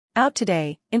Out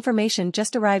today, information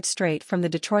just arrived straight from the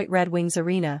Detroit Red Wings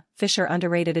arena, Fischer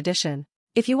Underrated Edition.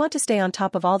 If you want to stay on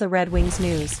top of all the Red Wings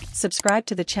news, subscribe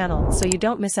to the channel so you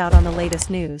don't miss out on the latest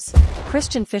news.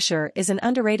 Christian Fischer is an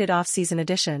underrated off-season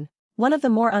addition. One of the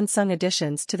more unsung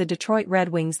additions to the Detroit Red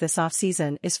Wings this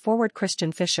off-season is forward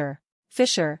Christian Fischer.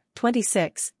 Fischer,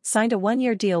 26, signed a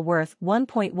one-year deal worth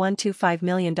 $1.125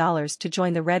 million to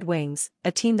join the Red Wings,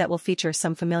 a team that will feature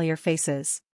some familiar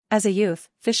faces. As a youth,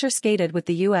 Fischer skated with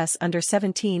the U.S.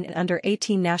 under-17 and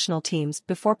under-18 national teams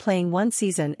before playing one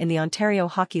season in the Ontario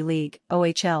Hockey League,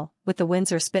 OHL, with the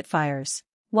Windsor Spitfires.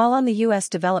 While on the U.S.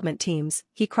 development teams,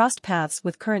 he crossed paths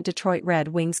with current Detroit Red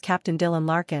Wings captain Dylan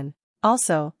Larkin.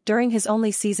 Also, during his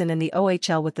only season in the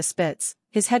OHL with the Spits,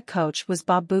 his head coach was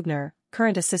Bob Boughner,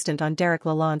 current assistant on Derek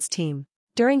Lalonde's team.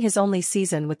 During his only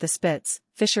season with the Spits,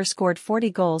 Fischer scored 40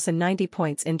 goals and 90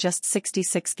 points in just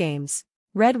 66 games.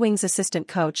 Red Wings assistant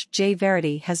coach Jay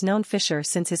Verity has known Fischer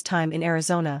since his time in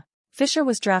Arizona. Fischer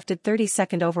was drafted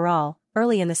 32nd overall,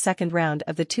 early in the second round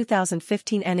of the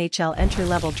 2015 NHL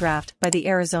entry-level draft by the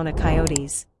Arizona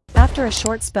Coyotes. After a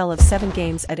short spell of 7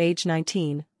 games at age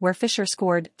 19, where Fischer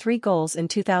scored 3 goals in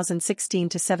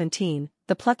 2016-17,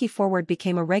 the plucky forward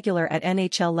became a regular at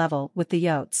NHL level with the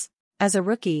Yotes. As a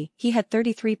rookie, he had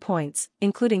 33 points,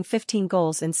 including 15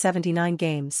 goals in 79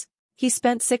 games. He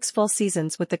spent 6 full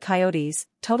seasons with the Coyotes,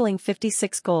 totaling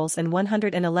 56 goals and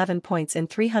 111 points in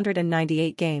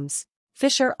 398 games.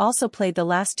 Fischer also played the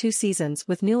last 2 seasons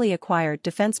with newly acquired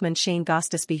defenseman Shane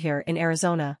Gostisbehere here in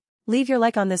Arizona. Leave your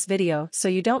like on this video so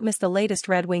you don't miss the latest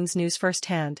Red Wings news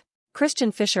firsthand.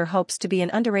 Christian Fischer hopes to be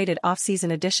an underrated off-season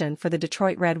addition for the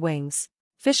Detroit Red Wings.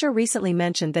 Fischer recently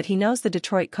mentioned that he knows the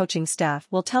Detroit coaching staff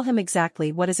will tell him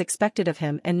exactly what is expected of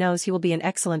him and knows he will be an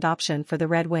excellent option for the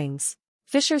Red Wings.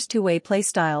 Fischer's two-way play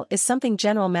style is something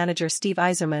general manager Steve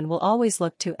Yzerman will always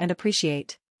look to and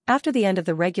appreciate. After the end of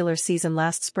the regular season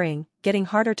last spring, getting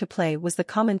harder to play was the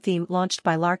common theme launched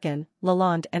by Larkin,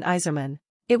 Lalonde and Yzerman.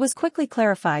 It was quickly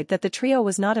clarified that the trio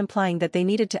was not implying that they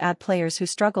needed to add players who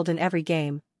struggled in every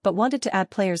game, but wanted to add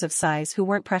players of size who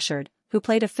weren't pressured, who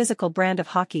played a physical brand of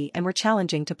hockey and were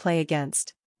challenging to play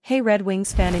against. Hey Red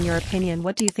Wings fan, in your opinion,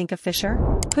 what do you think of Fischer?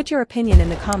 Put your opinion in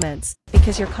the comments,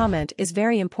 because your comment is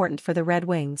very important for the Red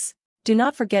Wings. Do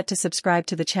not forget to subscribe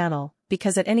to the channel,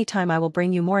 because at any time I will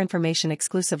bring you more information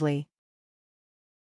exclusively.